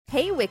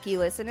Hey, Wiki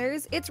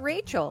listeners, it's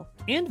Rachel.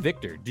 And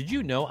Victor, did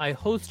you know I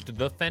host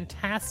the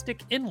fantastic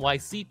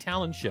NYC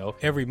Talent Show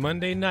every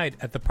Monday night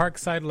at the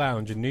Parkside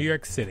Lounge in New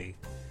York City?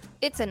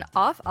 It's an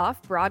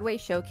off-Broadway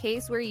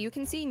showcase where you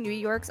can see New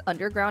York's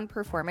underground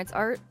performance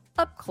art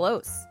up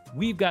close.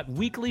 We've got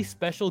weekly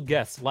special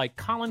guests like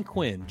Colin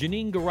Quinn,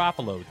 Janine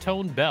Garofalo,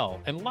 Tone Bell,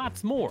 and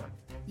lots more.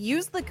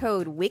 Use the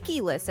code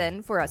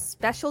WIKILISTEN for a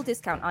special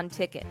discount on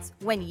tickets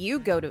when you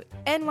go to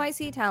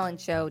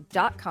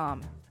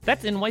nyctalentshow.com.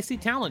 That's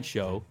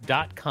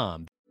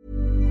nyctalentshow.com.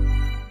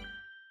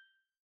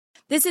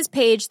 This is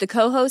Paige, the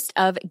co-host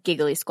of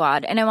Giggly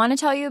Squad, and I want to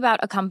tell you about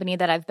a company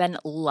that I've been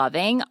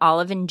loving,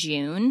 Olive &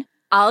 June.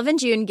 Olive &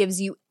 June gives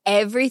you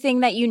everything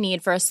that you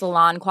need for a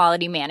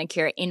salon-quality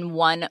manicure in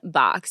one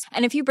box.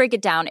 And if you break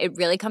it down, it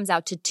really comes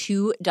out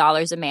to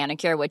 $2 a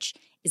manicure, which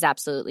is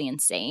absolutely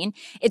insane.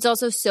 It's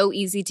also so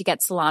easy to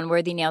get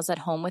salon-worthy nails at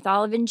home with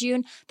Olive &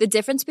 June. The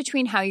difference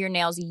between how your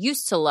nails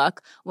used to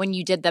look when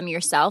you did them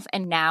yourself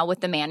and now with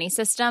the Mani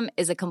system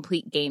is a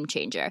complete game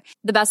changer.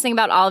 The best thing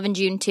about Olive &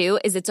 June, too,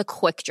 is it's a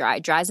quick dry.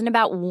 Dries in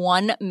about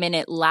 1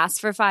 minute, lasts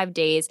for 5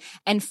 days,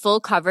 and full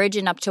coverage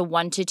in up to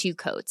 1 to 2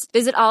 coats.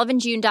 Visit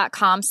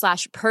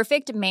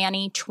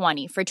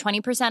oliveandjune.com/perfectmani20 for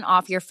 20%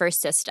 off your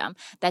first system.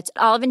 That's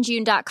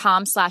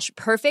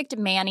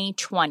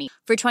oliveandjune.com/perfectmani20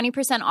 for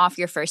 20% off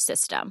your first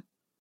system.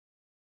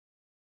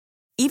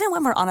 Even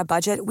when we're on a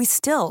budget, we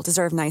still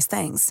deserve nice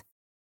things.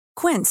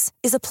 Quince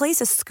is a place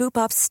to scoop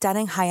up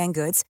stunning high-end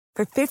goods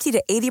for 50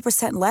 to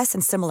 80% less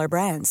than similar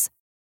brands.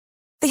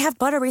 They have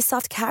buttery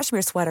soft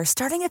cashmere sweaters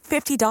starting at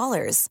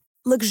 $50,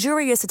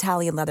 luxurious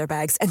Italian leather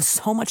bags, and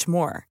so much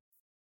more.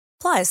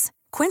 Plus,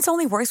 Quince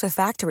only works with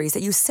factories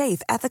that use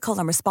safe, ethical,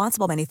 and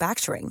responsible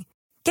manufacturing.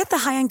 Get the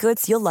high-end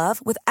goods you'll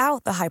love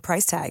without the high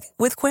price tag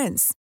with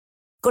Quince.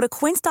 Go to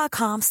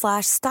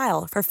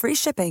quince.com/style for free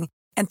shipping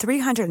and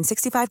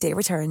 365-day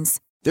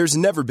returns. There's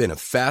never been a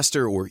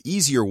faster or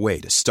easier way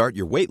to start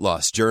your weight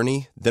loss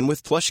journey than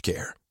with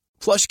PlushCare.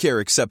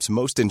 PlushCare accepts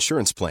most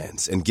insurance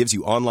plans and gives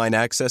you online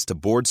access to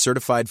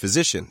board-certified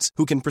physicians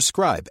who can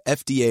prescribe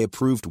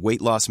FDA-approved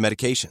weight loss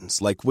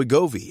medications like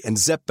Wegovy and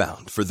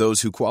Zepbound for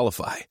those who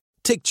qualify.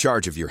 Take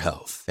charge of your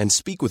health and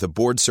speak with a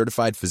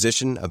board-certified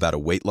physician about a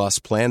weight loss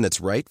plan that's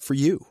right for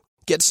you.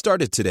 Get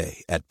started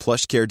today at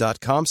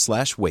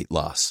plushcare.com/weight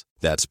loss.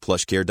 That's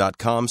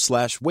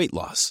plushcare.com/weight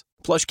loss.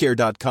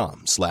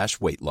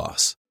 plushcare.com/weight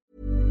loss.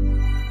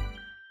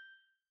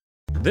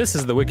 This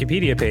is the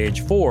Wikipedia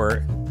page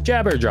for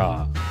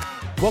Jabberjaw.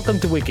 Welcome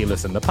to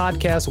WikiListen, the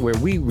podcast where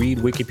we read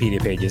Wikipedia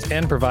pages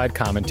and provide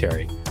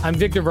commentary. I'm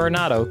Victor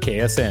Varnado,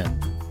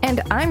 KSN.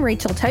 And I'm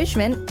Rachel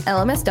Teichman,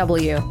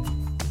 LMSW.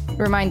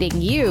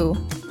 Reminding you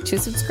to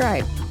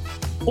subscribe.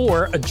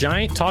 Or a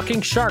giant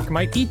talking shark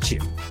might eat you.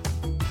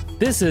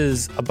 This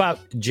is about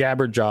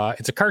Jabberjaw.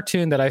 It's a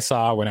cartoon that I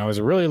saw when I was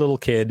a really little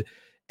kid.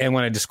 And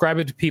when I describe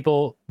it to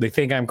people, they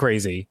think I'm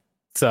crazy.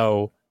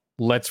 So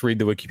let's read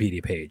the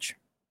Wikipedia page.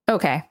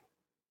 Okay.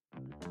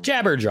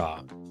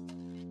 Jabberjaw.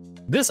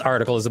 This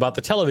article is about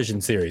the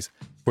television series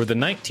for the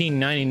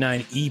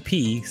 1999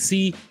 EP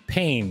See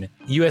Pain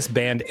US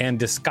Band and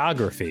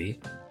Discography,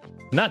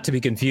 not to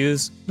be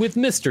confused with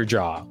Mr.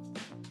 Jaw.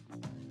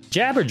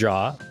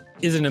 Jabberjaw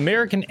is an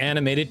American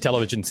animated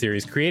television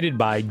series created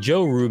by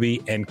Joe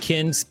Ruby and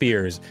Ken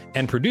Spears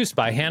and produced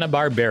by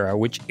Hanna-Barbera,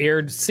 which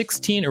aired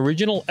 16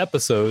 original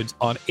episodes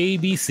on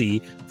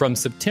ABC from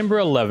September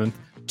 11th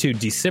to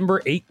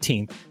December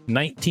 18th,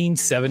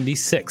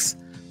 1976.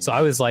 So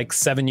I was like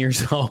 7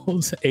 years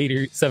old,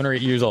 7 or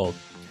 8 years old.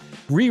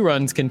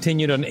 Reruns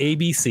continued on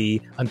ABC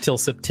until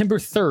September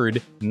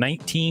 3rd,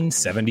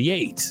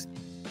 1978.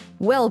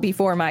 Well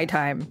before my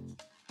time.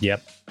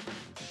 Yep.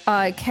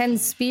 Ken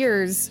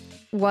Spears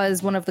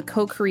was one of the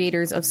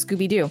co-creators of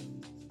Scooby-Doo.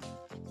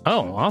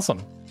 Oh,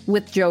 awesome.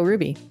 With Joe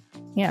Ruby.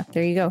 Yeah,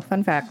 there you go.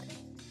 Fun fact.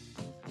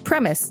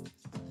 Premise.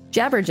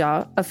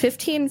 Jabberjaw, a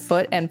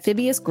 15-foot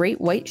amphibious great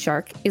white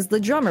shark, is the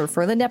drummer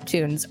for the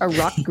Neptunes, a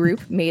rock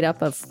group made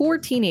up of 4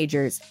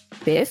 teenagers,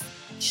 Biff,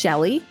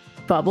 Shelly,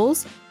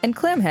 Bubbles, and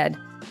Clamhead,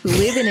 who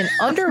live in an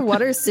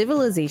underwater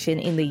civilization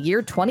in the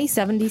year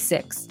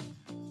 2076.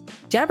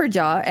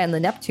 Jabberjaw and the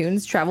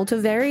Neptunes travel to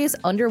various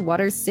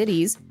underwater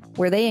cities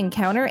where they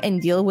encounter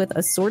and deal with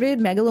assorted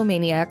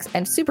megalomaniacs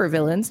and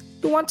supervillains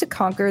who want to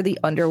conquer the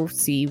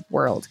undersea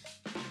world.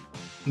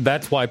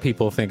 That's why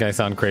people think I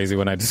sound crazy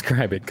when I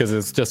describe it, because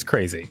it's just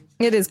crazy.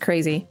 It is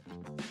crazy.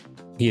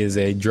 He is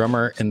a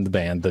drummer in the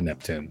band The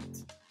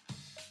Neptunes.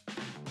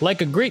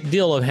 Like a great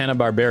deal of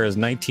Hanna-Barbera's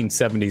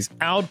 1970s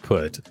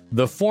output,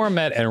 the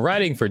format and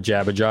writing for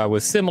Jabberjaw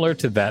was similar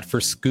to that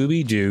for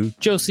Scooby-Doo,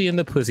 Josie and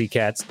the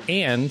Pussycats,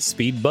 and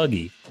Speed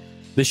Buggy.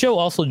 The show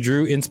also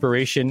drew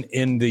inspiration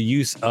in the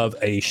use of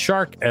a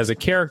shark as a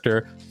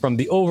character from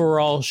the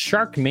overall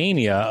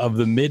sharkmania of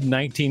the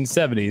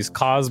mid-1970s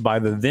caused by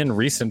the then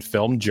recent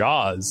film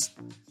Jaws.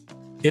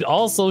 It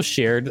also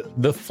shared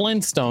the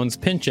Flintstones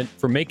penchant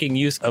for making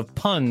use of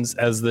puns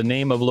as the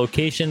name of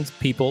locations,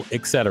 people,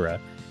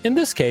 etc. In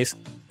this case,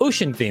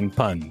 ocean-themed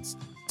puns,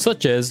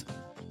 such as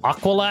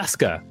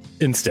Aqualaska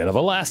instead of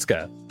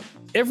Alaska.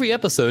 Every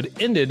episode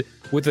ended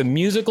with a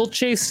musical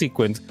chase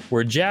sequence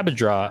where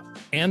Jabberjaw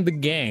and the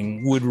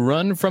gang would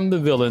run from the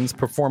villains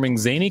performing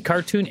zany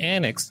cartoon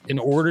antics in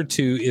order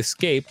to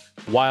escape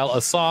while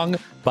a song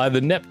by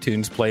the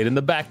Neptunes played in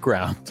the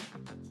background.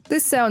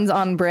 This sounds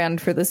on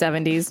brand for the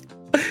 70s.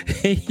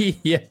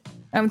 Yeah.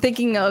 I'm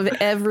thinking of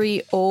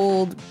every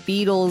old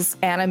Beatles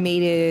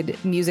animated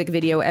music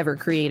video ever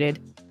created.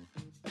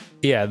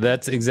 Yeah,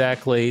 that's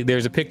exactly.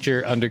 There's a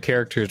picture under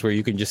characters where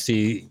you can just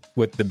see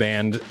what the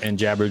band and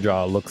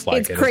Jabberjaw looks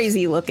like. It's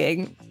crazy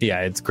looking.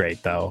 Yeah, it's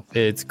great, though.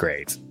 It's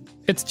great.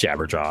 It's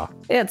Jabberjaw.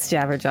 It's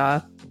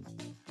Jabberjaw.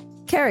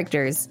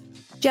 Characters.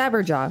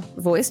 Jabberjaw,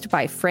 voiced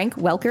by Frank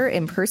Welker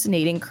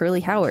impersonating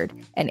Curly Howard,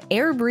 an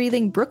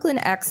air-breathing,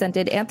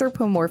 Brooklyn-accented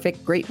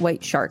anthropomorphic great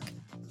white shark.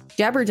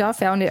 Jabberjaw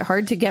found it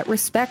hard to get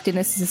respect in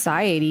a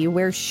society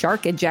where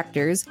shark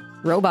ejectors,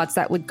 robots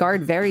that would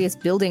guard various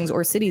buildings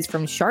or cities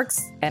from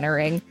sharks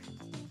entering,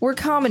 were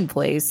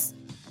commonplace.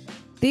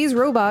 These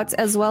robots,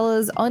 as well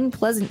as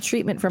unpleasant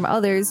treatment from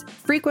others,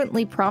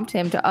 frequently prompt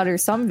him to utter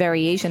some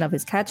variation of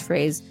his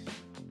catchphrase,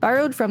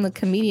 borrowed from the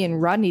comedian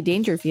Rodney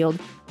Dangerfield,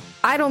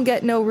 "I don't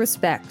get no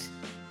respect."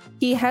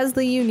 He has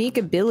the unique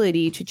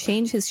ability to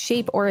change his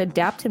shape or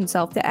adapt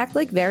himself to act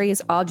like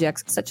various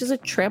objects such as a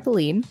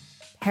trampoline,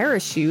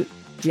 parachute,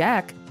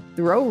 jack,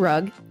 throw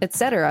rug,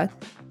 etc.,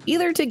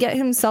 either to get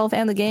himself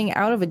and the gang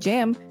out of a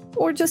jam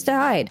or just to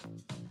hide.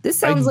 This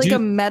sounds like a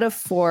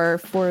metaphor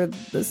for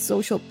the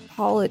social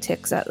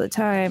politics at the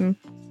time.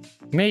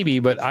 Maybe,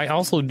 but I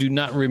also do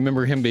not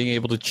remember him being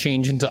able to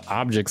change into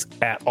objects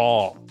at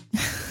all.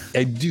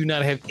 I do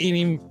not have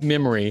any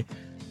memory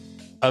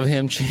of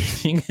him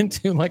changing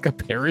into like a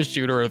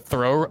parachute or a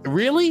throw.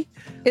 Really?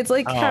 It's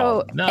like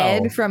how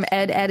Ed from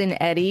Ed, Edd and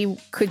Eddy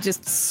could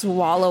just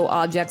swallow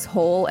objects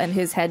whole and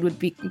his head would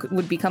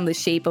become the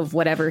shape of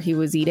whatever he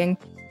was eating.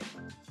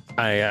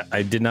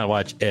 I did not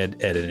watch Ed,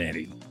 Edd and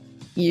Eddy.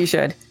 You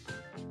should.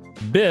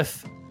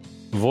 Biff,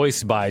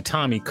 voiced by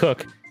Tommy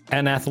Cook,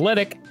 an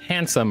athletic,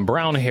 handsome,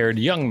 brown-haired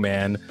young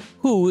man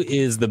who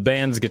is the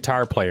band's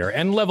guitar player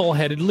and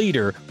level-headed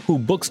leader who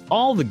books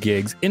all the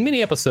gigs. In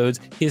many episodes,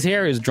 his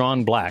hair is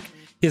drawn black.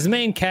 His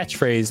main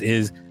catchphrase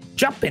is,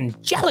 "Jumpin'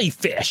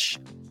 jellyfish."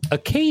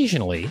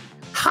 Occasionally,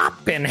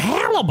 "Hoppin'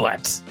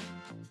 halibut."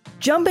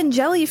 Jumpin'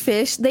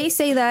 jellyfish, they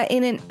say that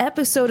in an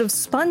episode of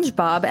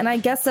SpongeBob, and I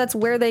guess that's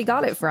where they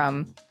got it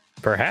from.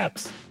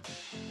 Perhaps.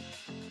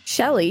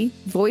 Shelley,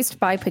 voiced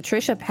by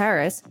Patricia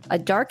Paris, a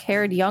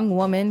dark-haired young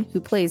woman who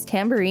plays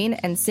tambourine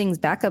and sings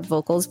backup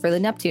vocals for the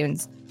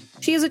Neptunes.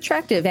 She is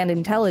attractive and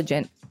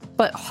intelligent,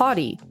 but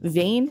haughty,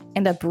 vain,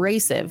 and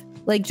abrasive,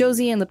 like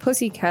Josie and the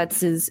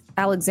Pussycats'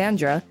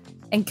 Alexandra,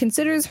 and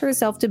considers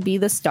herself to be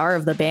the star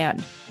of the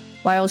band.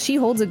 While she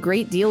holds a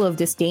great deal of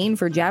disdain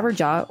for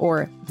Jabberjaw,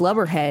 or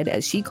Blubberhead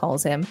as she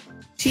calls him,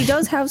 she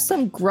does have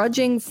some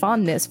grudging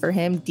fondness for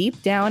him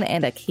deep down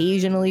and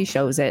occasionally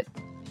shows it.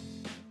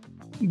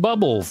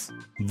 Bubbles,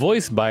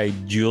 voiced by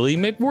Julie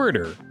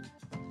McWhirter,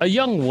 a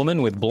young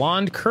woman with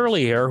blonde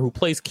curly hair who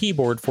plays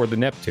keyboard for the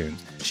Neptunes.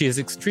 She is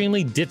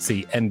extremely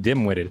ditzy and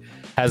dim-witted,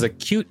 has a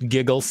cute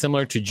giggle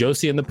similar to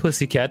Josie and the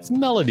Pussycats'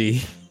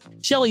 Melody.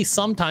 Shelley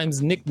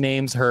sometimes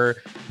nicknames her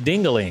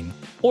Dingaling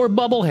or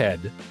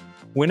Bubblehead.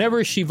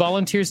 Whenever she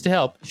volunteers to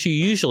help, she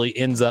usually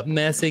ends up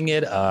messing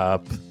it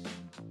up.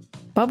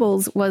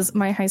 Bubbles was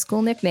my high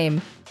school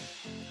nickname.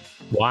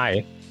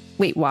 Why?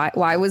 Wait,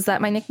 why was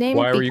that my nickname?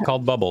 Why were you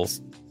called Bubbles?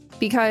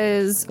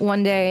 Because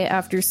one day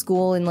after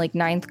school in like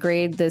 9th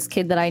grade, this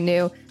kid that I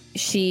knew,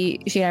 she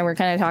and I were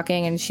kind of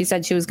talking, and she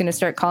said she was going to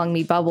start calling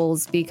me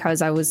Bubbles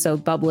because I was so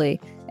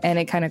bubbly, and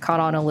it kind of caught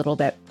on a little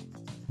bit.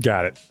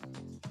 Got it.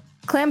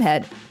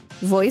 Clamhead,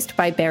 voiced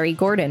by Barry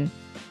Gordon,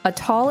 a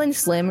tall and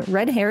slim,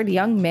 red-haired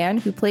young man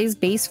who plays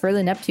bass for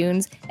the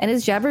Neptunes and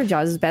is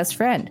Jabberjaw's best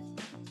friend.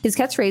 His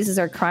catchphrases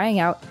are crying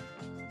out,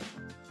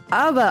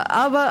 "Abba,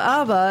 Abba,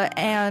 Abba,"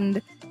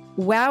 and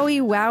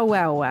 "Wowie, wow,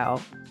 wow,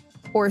 wow,"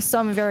 or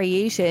some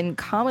variation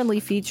commonly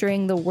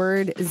featuring the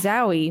word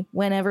zowie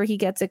whenever he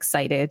gets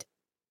excited.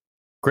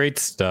 Great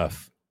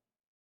stuff.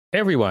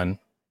 Everyone,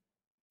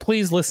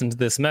 please listen to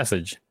this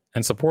message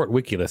and support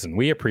WikiListen.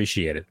 We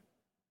appreciate it.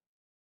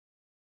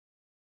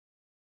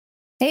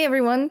 Hey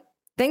everyone,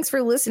 thanks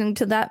for listening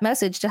to that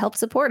message to help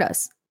support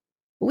us.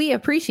 We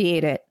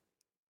appreciate it.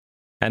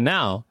 And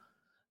now,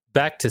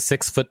 back to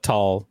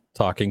 6-foot-tall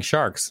talking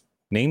sharks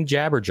named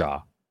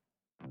Jabberjaw.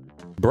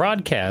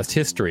 Broadcast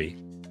history.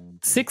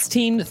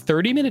 16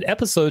 30-minute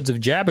episodes of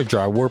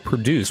Jabberjaw were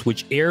produced,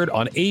 which aired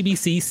on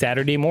ABC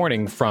Saturday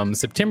morning from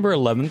September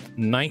 11th,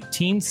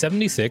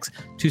 1976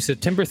 to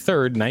September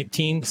 3rd,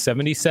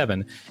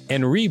 1977,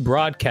 and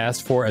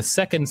rebroadcast for a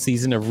second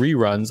season of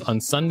reruns on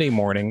Sunday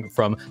morning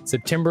from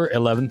September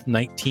 11th,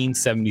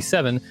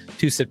 1977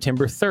 to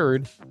September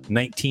 3rd,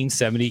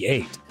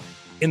 1978.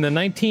 In the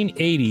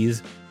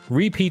 1980s,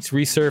 repeats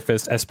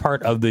resurfaced as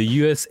part of the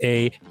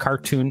USA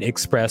Cartoon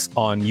Express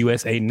on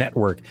USA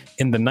Network,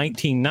 in the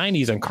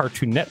 1990s on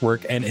Cartoon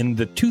Network, and in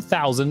the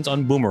 2000s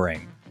on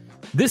Boomerang.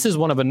 This is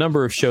one of a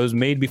number of shows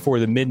made before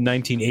the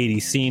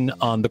mid-1980s seen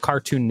on the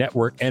Cartoon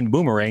Network and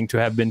Boomerang to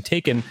have been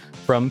taken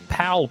from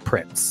Pal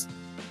Pritz.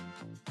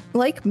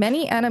 Like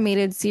many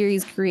animated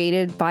series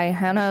created by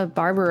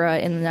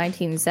Hanna-Barbera in the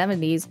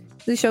 1970s,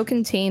 the show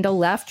contained a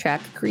laugh track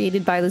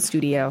created by the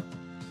studio.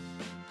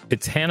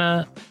 It's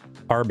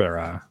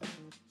Hanna-Barbera.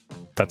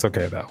 That's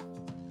okay, though.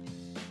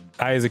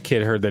 I, as a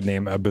kid, heard that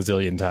name a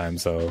bazillion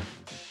times, so...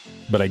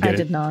 But I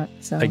did not,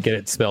 so... I get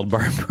it spelled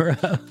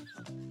Barbara.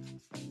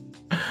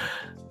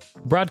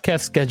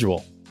 Broadcast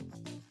schedule.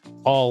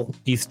 All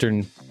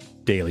Eastern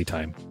Daily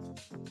Time.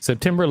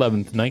 September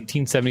 11th,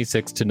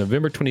 1976 to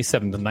November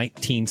 27th,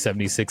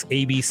 1976,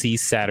 ABC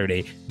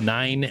Saturday,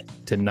 9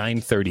 to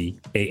 9:30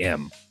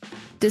 a.m.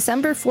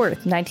 December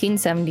 4th,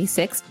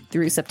 1976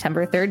 through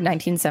September 3rd,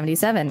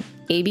 1977,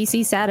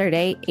 ABC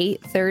Saturday,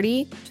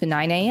 8:30 to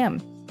 9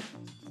 a.m.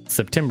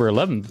 September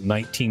 11th,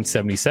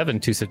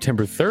 1977 to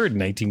September 3rd,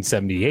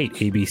 1978,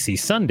 ABC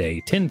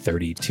Sunday,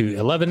 10:30 to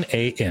 11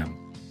 a.m.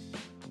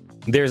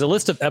 There's a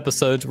list of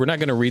episodes. We're not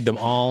going to read them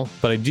all,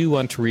 but I do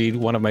want to read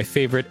one of my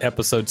favorite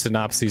episode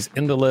synopses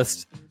in the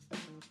list.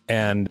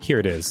 And here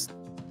it is.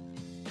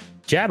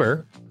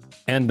 Jabber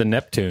and the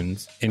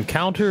Neptunes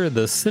encounter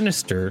the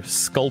sinister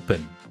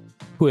Sculpin,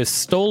 who has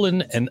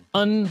stolen an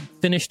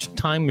unfinished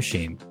time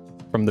machine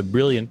from the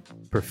brilliant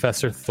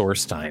Professor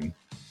Thorstein.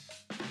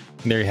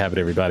 And there you have it,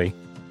 everybody.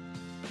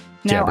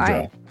 Now,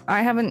 Jabberjaw.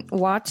 I haven't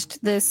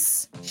watched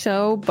this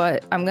show,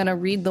 but I'm going to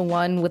read the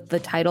one with the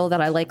title that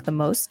I like the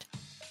most.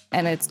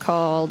 And it's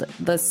called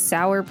The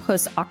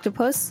Sourpuss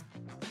Octopus.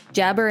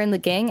 Jabber and the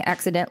gang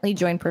accidentally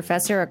join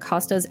Professor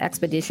Acosta's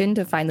expedition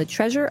to find the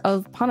treasure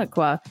of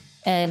Ponaqua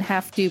and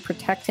have to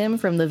protect him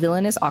from the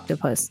villainous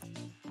octopus.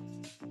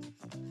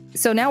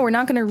 So now we're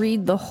not going to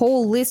read the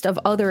whole list of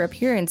other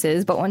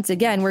appearances, but once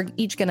again, we're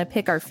each going to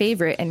pick our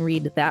favorite and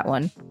read that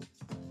one.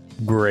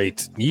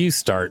 Great. You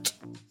start.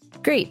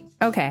 Great.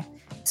 Okay.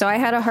 So I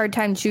had a hard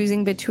time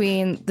choosing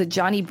between the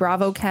Johnny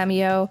Bravo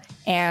cameo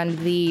and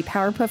the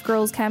Powerpuff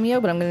Girls cameo,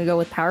 but I'm going to go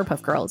with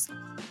Powerpuff Girls.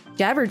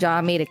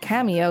 Jabberjaw made a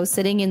cameo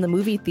sitting in the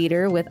movie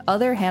theater with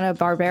other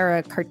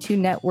Hanna-Barbera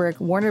Cartoon Network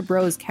Warner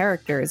Bros.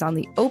 Characters on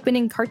the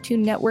opening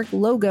Cartoon Network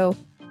logo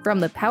from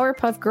the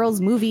Powerpuff Girls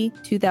movie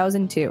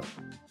 2002.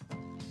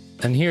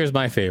 And here's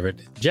my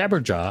favorite.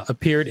 Jabberjaw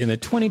appeared in the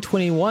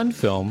 2021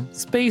 film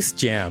Space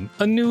Jam: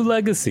 A New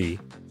Legacy.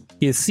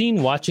 He is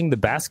seen watching the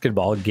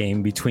basketball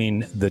game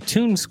between the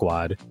Toon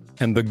Squad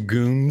and the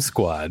Goon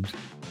Squad.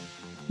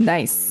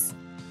 Nice.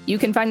 You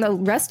can find the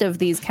rest of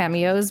these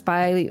cameos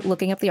by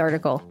looking up the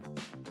article.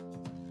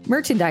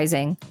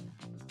 Merchandising.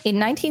 In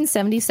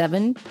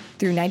 1977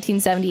 through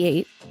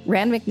 1978,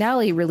 Rand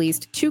McNally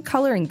released 2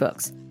 coloring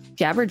books,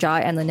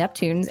 Jabberjaw and the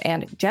Neptunes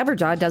and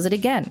Jabberjaw Does It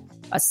Again,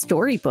 a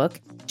storybook,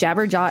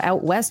 Jabberjaw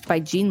Out West by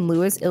Gene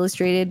Lewis,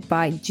 illustrated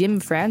by Jim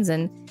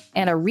Franzen,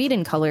 and a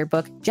read-in-color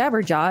book,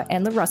 Jabberjaw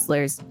and the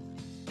Rustlers.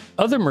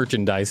 Other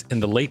merchandise in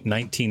the late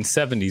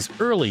 1970s,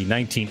 early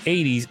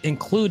 1980s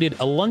included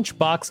a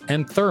lunchbox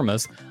and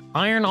thermos,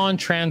 iron-on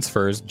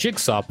transfers,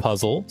 jigsaw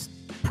puzzles,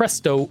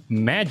 Presto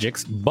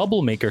Magics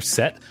bubble maker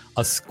set,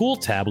 a school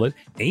tablet,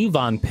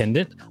 Avon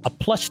pendant, a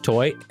plush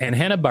toy, and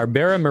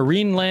Hanna-Barbera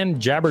Marineland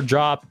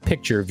Jabberjaw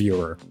picture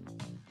viewer.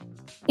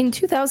 In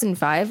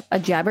 2005, a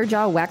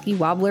Jabberjaw Wacky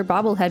Wobbler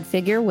bobblehead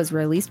figure was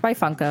released by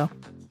Funko.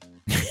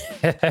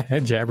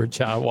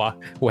 Jabberjaw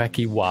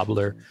Wacky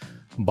Wobbler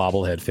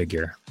bobblehead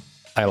figure.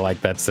 I like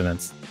that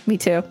sentence. Me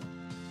too.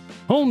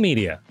 Home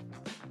media.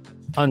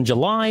 On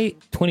July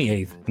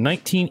 28th,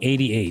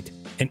 1988,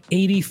 an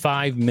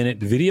 85-minute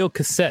video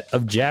cassette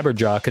of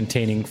Jabberjaw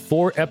containing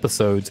 4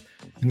 episodes,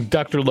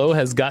 Dr. Lowe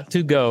Has Got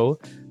to Go,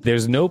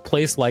 There's No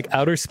Place Like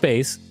Outer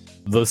Space,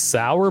 The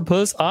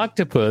Sourpuss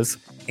Octopus,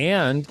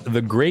 and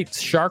The Great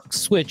Shark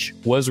Switch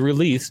was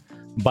released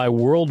by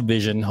World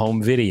Vision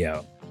Home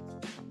Video.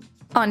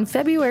 On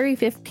February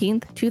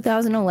 15th,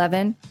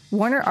 2011,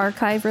 Warner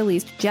Archive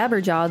released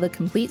Jabberjaw the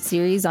complete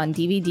series on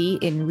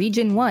DVD in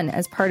Region 1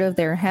 as part of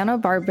their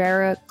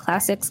Hanna-Barbera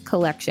Classics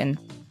collection.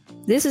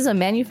 This is a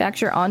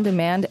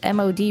manufacture-on-demand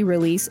MOD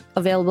release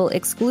available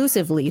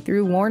exclusively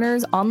through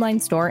Warner's online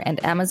store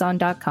and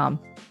Amazon.com.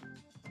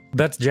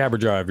 That's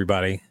Jabberjaw,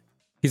 everybody.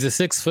 He's a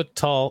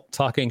 6-foot-tall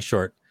talking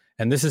short,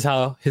 and this is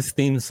how his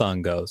theme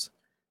song goes.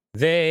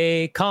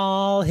 They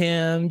call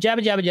him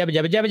Jabba Jabba Jabba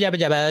Jabba Jabba Jabba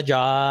Jabba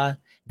Jaw.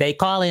 They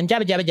call him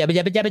Jabba Jabba Jabba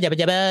Jabba Jabba Jabba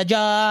Jabba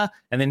Jaw.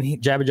 And then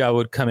Jabberjaw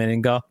would come in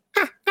and go,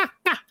 ha, ha,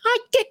 ha, I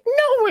get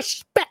no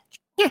respect.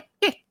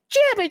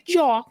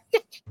 Jabberjaw.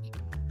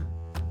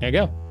 There you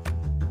go.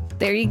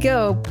 There you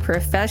go,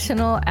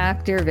 professional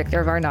actor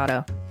Victor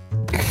Varnado.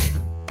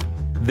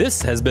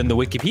 This has been the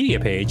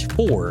Wikipedia page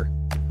for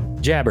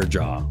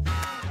Jabberjaw.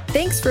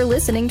 Thanks for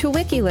listening to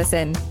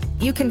WikiListen.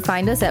 You can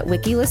find us at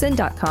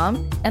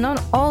wikilisten.com and on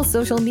all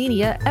social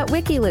media at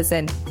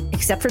WikiListen,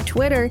 except for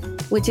Twitter,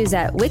 which is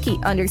at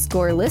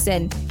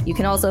wiki_listen. You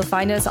can also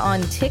find us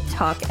on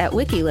TikTok at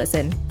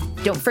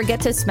WikiListen. Don't forget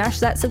to smash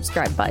that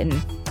subscribe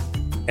button.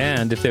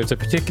 And if there's a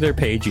particular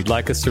page you'd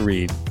like us to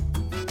read,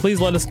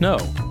 please let us know.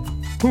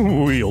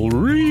 We'll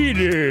read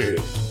it.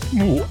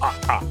 Ooh, ah,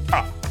 ah,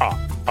 ah, ah,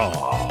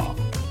 ah.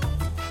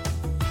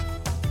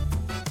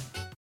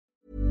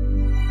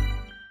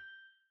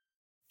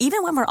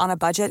 Even when we're on a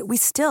budget, we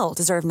still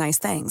deserve nice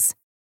things.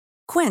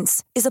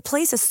 Quince is a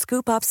place to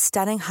scoop up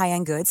stunning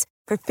high-end goods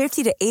for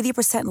 50 to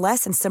 80%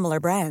 less than similar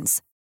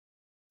brands.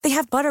 They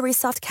have buttery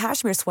soft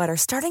cashmere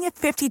sweaters starting at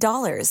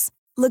 $50,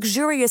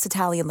 luxurious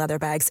Italian leather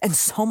bags, and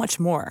so much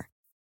more.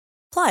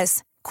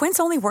 Plus, Quince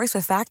only works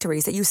with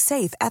factories that use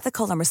safe,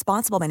 ethical, and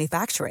responsible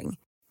manufacturing.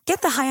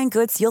 Get the high-end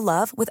goods you'll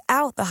love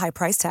without the high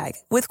price tag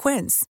with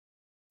Quince.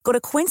 Go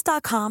to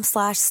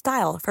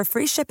quince.com/style for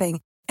free shipping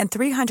and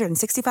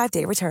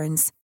 365-day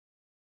returns.